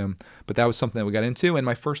again with him. But that was something that we got into, and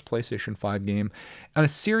my first PlayStation 5 game on a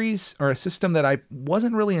series or a system that I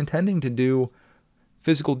wasn't really intending to do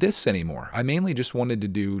physical discs anymore. I mainly just wanted to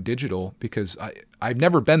do digital because I've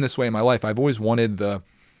never been this way in my life. I've always wanted the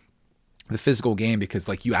physical game because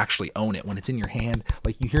like you actually own it when it's in your hand.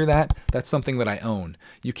 Like you hear that? That's something that I own.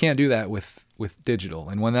 You can't do that with digital,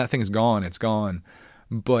 and when that thing's gone, it's gone.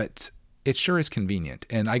 But it sure is convenient,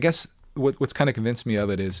 and I guess what's kind of convinced me of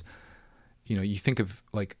it is, you think of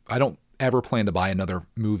like, I don't ever plan to buy another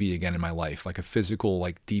movie again in my life, like a physical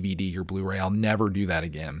like DVD or Blu-ray. I'll never do that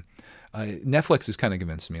again. Netflix has kind of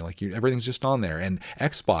convinced me, like everything's just on there. And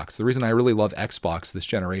Xbox, the reason I really love Xbox this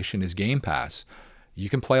generation is Game Pass. You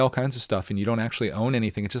can play all kinds of stuff and you don't actually own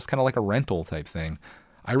anything. It's just kind of like a rental type thing.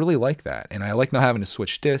 I really like that. And I like not having to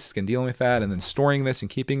switch discs and dealing with that and then storing this and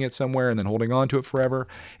keeping it somewhere and then holding on to it forever.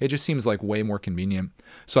 It just seems like way more convenient.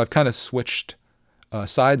 So I've kind of switched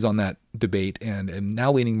sides on that debate and am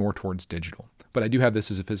now leaning more towards digital. But I do have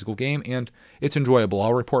this as a physical game and it's enjoyable.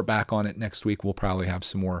 I'll report back on it next week. We'll probably have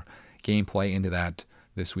some more gameplay into that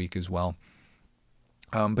this week as well.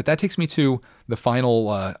 But that takes me to the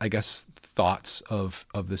final, thoughts of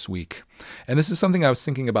this week. And this is something I was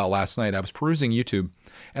thinking about last night. I was perusing YouTube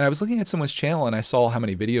and I was looking at someone's channel and I saw how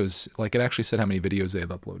many videos, like it actually said how many videos they have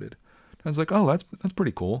uploaded. I was like, oh, that's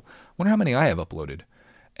pretty cool. Wonder how many I have uploaded.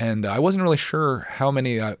 And I wasn't really sure how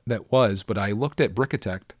many that was, but I looked at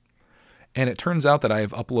Brickitect and it turns out that I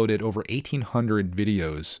have uploaded over 1,800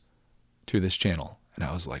 videos to this channel. And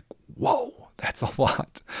I was like, whoa, that's a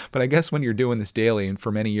lot. But I guess when you're doing this daily, and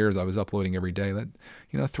for many years I was uploading every day, that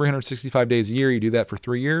 365 days a year, you do that for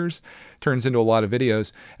 3 years, turns into a lot of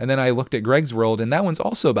videos. And then I looked at Greg's World, and that one's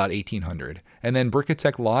also about 1,800. And then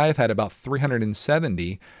Brickitect Live had about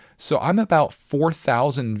 370. So I'm about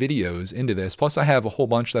 4,000 videos into this. Plus I have a whole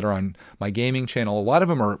bunch that are on my gaming channel. A lot of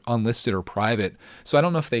them are unlisted or private. So I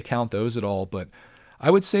don't know if they count those at all, but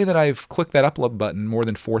I would say that I've clicked that upload button more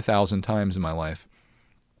than 4,000 times in my life.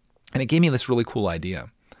 And it gave me this really cool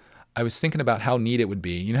idea. I was thinking about how neat it would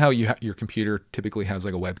be. You know how your computer typically has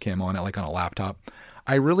like a webcam on it, like on a laptop?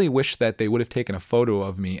 I really wish that they would have taken a photo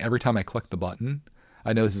of me every time I click the button.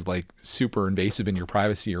 I know this is like super invasive in your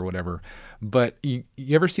privacy or whatever, but you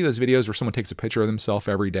ever see those videos where someone takes a picture of themselves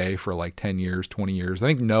every day for like 10 years, 20 years? I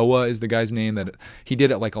think Noah is the guy's name, that he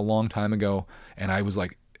did it like a long time ago. And I was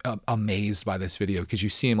like, amazed by this video because you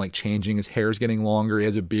see him like changing, his hair's getting longer, he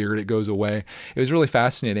has a beard, it goes away. It was really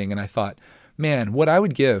fascinating, and I thought, man, what I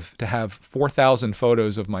would give to have 4,000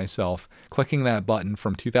 photos of myself clicking that button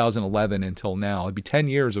from 2011 until now. It'd be 10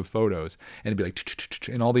 years of photos, and it'd be like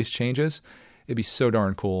and all these changes. It'd be so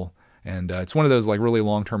darn cool. And it's one of those like really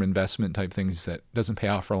long-term investment type things that doesn't pay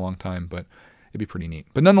off for a long time, but it'd be pretty neat.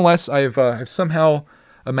 But nonetheless, I've somehow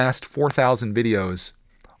amassed 4,000 videos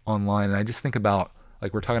online, and I just think about,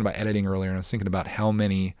 like we were talking about editing earlier, and I was thinking about how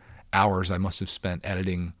many hours I must have spent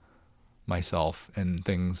editing myself and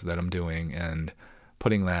things that I'm doing, and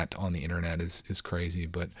putting that on the internet is crazy.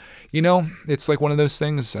 But, it's like one of those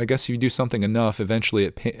things, I guess if you do something enough, eventually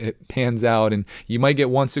it pans out, and you might get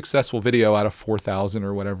one successful video out of 4,000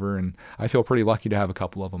 or whatever, and I feel pretty lucky to have a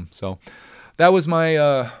couple of them. So that was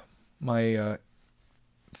my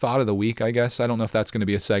thought of the week, I guess. I don't know if that's going to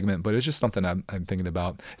be a segment, but it's just something I'm thinking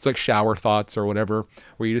about. It's like shower thoughts or whatever,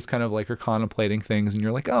 where you just kind of like are contemplating things and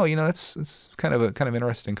you're like, oh, it's kind of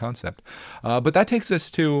interesting concept. But that takes us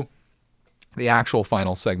to the actual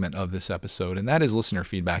final segment of this episode, and that is listener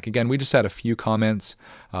feedback. Again, we just had a few comments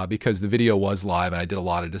because the video was live and I did a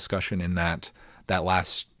lot of discussion in that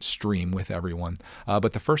last stream with everyone.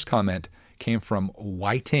 But the first comment came from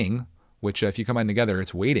Whiting, which if you combine together,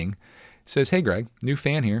 it's waiting. Says, hey Greg, new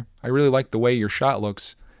fan here. I really like the way your shot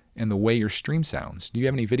looks and the way your stream sounds. Do you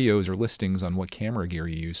have any videos or listings on what camera gear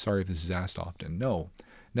you use? Sorry if this is asked often. No,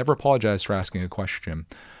 never apologize for asking a question.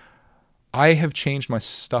 I have changed my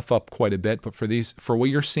stuff up quite a bit, but for what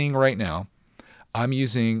you're seeing right now, I'm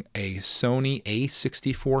using a Sony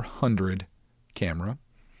a6400 camera,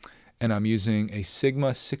 and I'm using a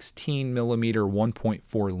Sigma 16mm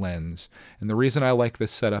 1.4 lens. And the reason I like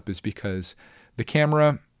this setup is because the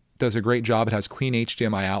camera does a great job. It has clean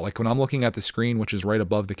HDMI out. Like when I'm looking at the screen, which is right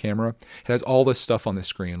above the camera, it has all this stuff on the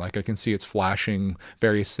screen. Like I can see it's flashing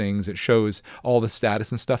various things. It shows all the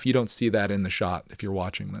status and stuff. You don't see that in the shot if you're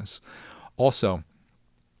watching this. Also,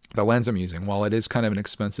 the lens I'm using, while it is kind of an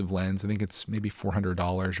expensive lens, I think it's maybe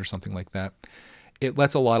 $400 or something like that, it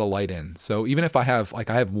lets a lot of light in. So even if I have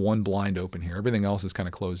one blind open here, everything else is kind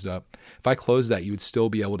of closed up. If I close that, you would still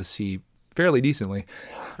be able to see fairly decently.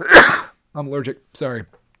 I'm allergic. Sorry.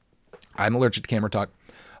 I'm allergic to camera talk.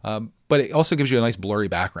 But it also gives you a nice blurry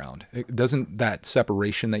background. It doesn't, that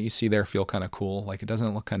separation that you see there feel kind of cool. Like it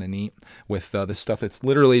doesn't look kind of neat with this stuff that's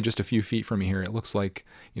literally just a few feet from me here. It looks like,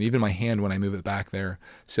 you know, even my hand when I move it back there,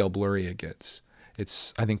 see how blurry it gets.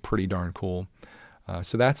 It's, I think, pretty darn cool.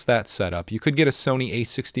 So that's that setup. You could get a Sony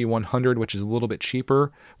a6100, which is a little bit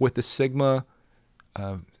cheaper with the Sigma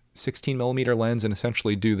 16 millimeter lens and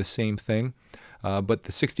essentially do the same thing. But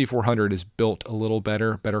the 6400 is built a little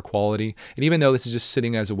better quality. And even though this is just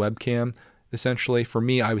sitting as a webcam, essentially, for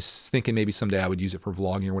me, I was thinking maybe someday I would use it for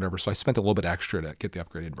vlogging or whatever. So I spent a little bit extra to get the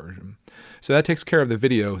upgraded version. So that takes care of the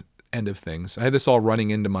video end of things. I had this all running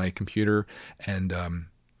into my computer, and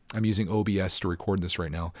I'm using OBS to record this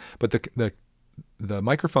right now. But the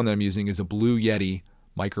microphone that I'm using is a Blue Yeti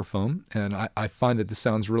microphone, and I find that this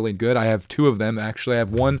sounds really good. I have two of them, actually. I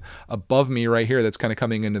have one above me right here that's kind of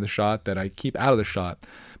coming into the shot that I keep out of the shot,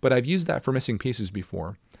 but I've used that for Missing Pieces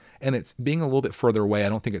before, and it's being a little bit further away. I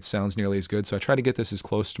don't think it sounds nearly as good, so I try to get this as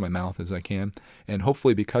close to my mouth as I can, and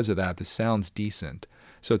hopefully because of that, this sounds decent.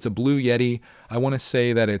 So it's a Blue Yeti. I want to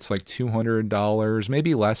say that it's like $200,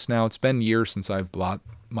 maybe less now. It's been years since I've bought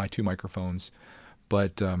my two microphones,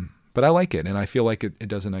 but I like it, and I feel like it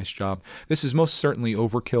does a nice job. This is most certainly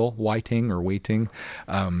overkill weighting.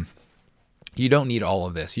 You don't need all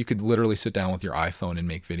of this. You could literally sit down with your iPhone and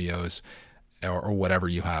make videos, or whatever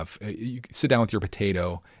you have. You could sit down with your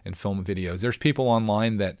potato and film videos. There's people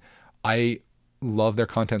online that I love their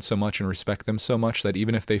content so much and respect them so much that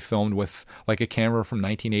even if they filmed with like a camera from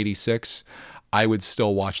 1986, I would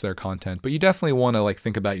still watch their content. But you definitely want to like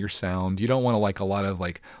think about your sound. You don't want to like a lot of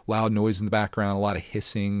like loud noise in the background, a lot of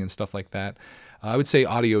hissing and stuff like that. I would say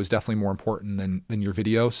audio is definitely more important than your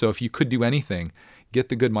video. So if you could do anything, get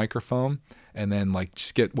the good microphone and then like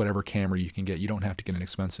just get whatever camera you can get. You don't have to get an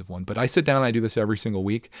expensive one. But I sit down and I do this every single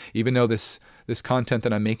week. Even though this content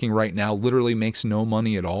that I'm making right now literally makes no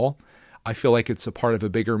money at all, I feel like it's a part of a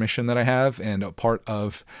bigger mission that I have, and a part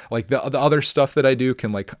of like the other stuff that I do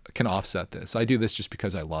can offset this. I do this just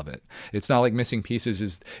because I love it. It's not like Missing Pieces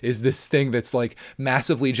is this thing that's like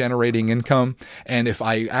massively generating income. And if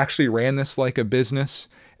I actually ran this like a business,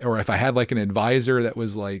 or if I had like an advisor that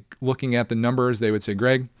was like looking at the numbers, they would say,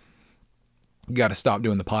 Greg, you got to stop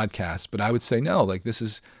doing the podcast. But I would say, no, like this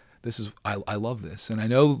is I love this. And I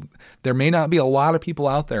know there may not be a lot of people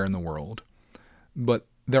out there in the world, but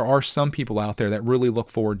there are some people out there that really look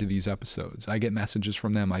forward to these episodes. I get messages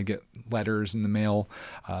from them. I get letters in the mail.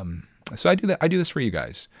 So I do that. I do this for you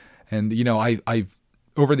guys. And, you know, I've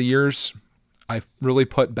over the years, I've really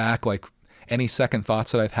put back like any second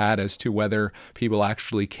thoughts that I've had as to whether people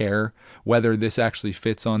actually care, whether this actually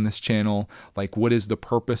fits on this channel, like what is the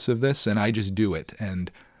purpose of this? And I just do it. And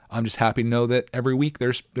I'm just happy to know that every week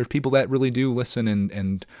there's people that really do listen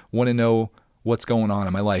and want to know what's going on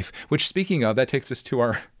in my life. Which, speaking of, that takes us to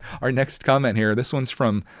our next comment here. This one's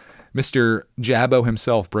from Mr. Jabbo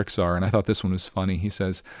himself, Brixar, and I thought this one was funny. He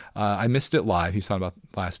says, I missed it live. He's talking about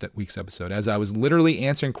last week's episode, as I was literally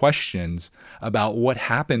answering questions about what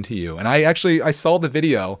happened to you. And I saw the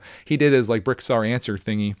video he did his like Brixar answer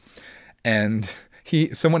thingy, and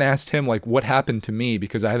someone asked him like what happened to me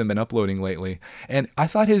because I haven't been uploading lately. And I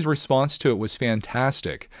thought his response to it was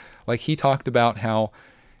fantastic. Like he talked about how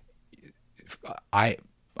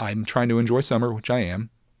I'm trying to enjoy summer, which I am,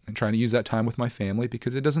 and trying to use that time with my family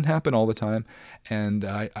because it doesn't happen all the time. And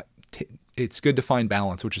it's good to find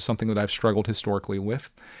balance, which is something that I've struggled historically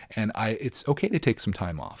with. And it's okay to take some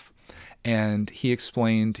time off. And he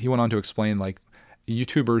went on to explain like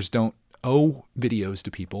YouTubers don't owe videos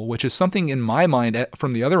to people, which is something in my mind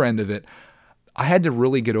from the other end of it. I had to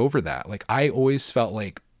really get over that. Like I always felt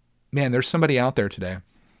like, man, there's somebody out there today,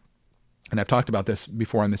 and I've talked about this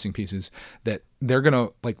before on Missing Pieces, that they're going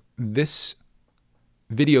to like this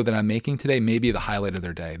video that I'm making today may be the highlight of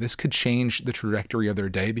their day. This could change the trajectory of their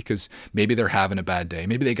day because maybe they're having a bad day.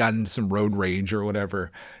 Maybe they got into some road rage or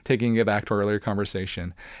whatever, taking it back to our earlier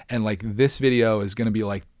conversation. And like this video is going to be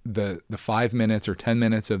like the 5 minutes or 10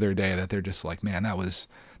 minutes of their day that they're just like, man, that was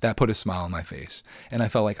that put a smile on my face. And I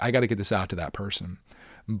felt like I got to get this out to that person.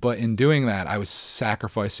 But in doing that, I was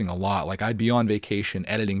sacrificing a lot. Like I'd be on vacation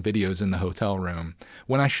editing videos in the hotel room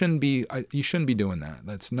when I shouldn't be. You shouldn't be doing that.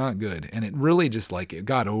 That's not good. And it really just like it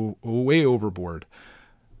got way overboard.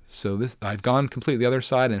 So I've gone completely the other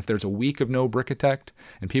side. And if there's a week of no Brickitect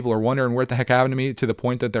and people are wondering what the heck happened to me, to the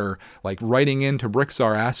point that they're like writing into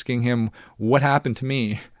Brickzar asking him what happened to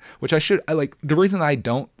me, which the reason I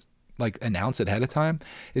don't like announce it ahead of time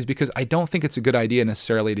is because I don't think it's a good idea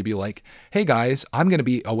necessarily to be like, hey guys, I'm going to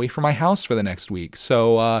be away from my house for the next week.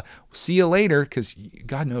 So see you later. Cause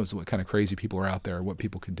God knows what kind of crazy people are out there, what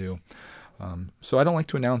people could do. So I don't like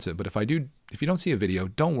to announce it, but if you don't see a video,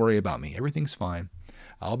 don't worry about me. Everything's fine.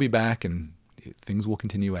 I'll be back and things will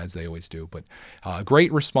continue as they always do. But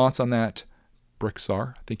great response on that,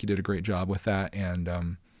 Brickzar. I think you did a great job with that.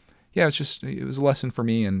 And yeah, it was a lesson for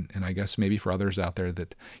me and I guess maybe for others out there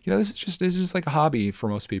that, this is just like a hobby for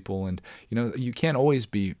most people. And, you can't always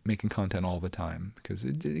be making content all the time because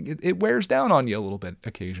it wears down on you a little bit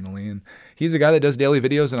occasionally. And he's a guy that does daily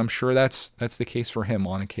videos and I'm sure that's the case for him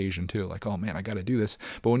on occasion too. Like, oh man, I got to do this.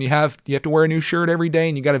 But when you have to wear a new shirt every day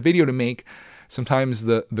and you got a video to make, sometimes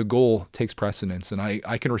the goal takes precedence. And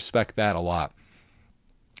I can respect that a lot.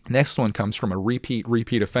 Next one comes from a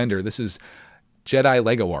repeat offender. This is Jedi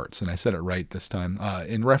Lego Arts, and I said it right this time,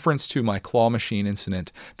 in reference to my claw machine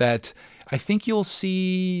incident that I think you'll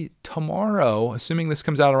see tomorrow, assuming this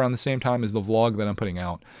comes out around the same time as the vlog that I'm putting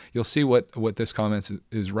out. You'll see what this comment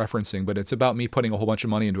is referencing, but it's about me putting a whole bunch of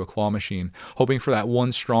money into a claw machine, hoping for that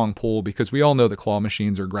one strong pull, because we all know that claw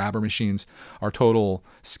machines or grabber machines are total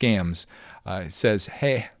scams. It says,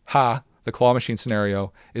 hey, the claw machine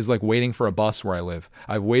scenario is like waiting for a bus where I live.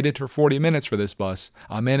 I've waited for 40 minutes for this bus.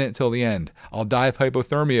 I'm in it till the end. I'll die of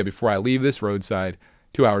hypothermia before I leave this roadside.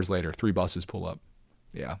 2 hours later, 3 buses pull up.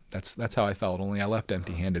 Yeah, that's how I felt. Only I left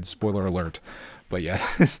empty-handed. Spoiler alert. But yeah,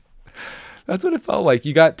 that's what it felt like.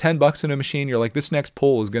 You got $10 in a machine. You're like, this next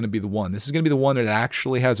pull is going to be the one. This is going to be the one that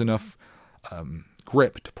actually has enough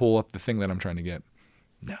grip to pull up the thing that I'm trying to get.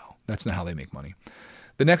 No, that's not how they make money.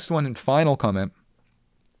 The next one and final comment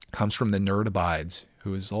comes from the Nerd Abides,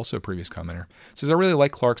 who is also a previous commenter. It says, I really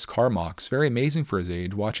like Clark's car mocks. Very amazing for his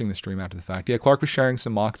age, watching the stream after the fact. Yeah, Clark was sharing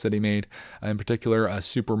some mocks that he made, in particular a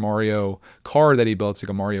Super Mario car that he built. It's like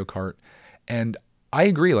a Mario Kart. And I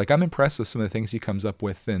agree. Like, I'm impressed with some of the things he comes up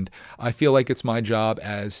with. And I feel like it's my job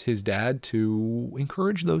as his dad to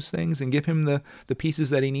encourage those things and give him the pieces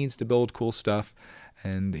that he needs to build cool stuff.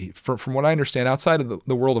 And from what I understand, outside of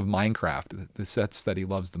the world of Minecraft, the sets that he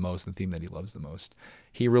loves the most, the theme that he loves the most,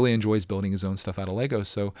 he really enjoys building his own stuff out of Lego.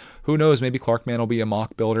 So who knows, maybe Clarkman will be a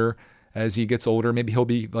mock builder as he gets older. Maybe he'll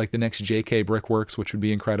be like the next JK Brickworks, which would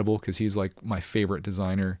be incredible because he's like my favorite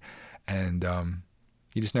designer. And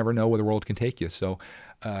you just never know where the world can take you. So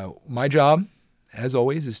my job, as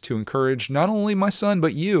always, is to encourage not only my son,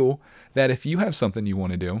 but you, that if you have something you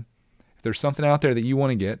want to do, if there's something out there that you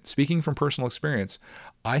want to get, speaking from personal experience,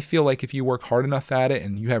 I feel like if you work hard enough at it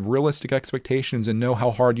and you have realistic expectations and know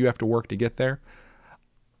how hard you have to work to get there,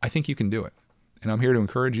 I think you can do it. And I'm here to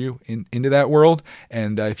encourage you into that world.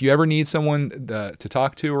 And if you ever need someone to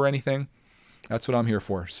talk to or anything, that's what I'm here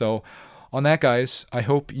for. So on that, guys, I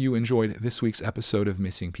hope you enjoyed this week's episode of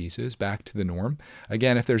Missing Pieces, Back to the Norm.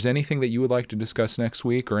 Again, if there's anything that you would like to discuss next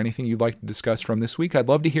week or anything you'd like to discuss from this week, I'd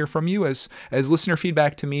love to hear from you. As listener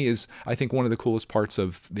feedback to me is, I think, one of the coolest parts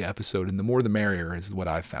of the episode, and the more the merrier is what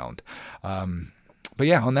I've found. But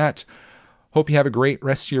yeah, on that, hope you have a great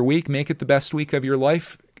rest of your week. Make it the best week of your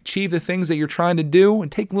life. Achieve the things that you're trying to do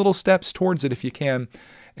and take little steps towards it if you can.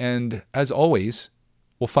 And as always,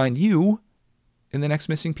 we'll find you in the next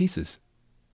Missing Pieces.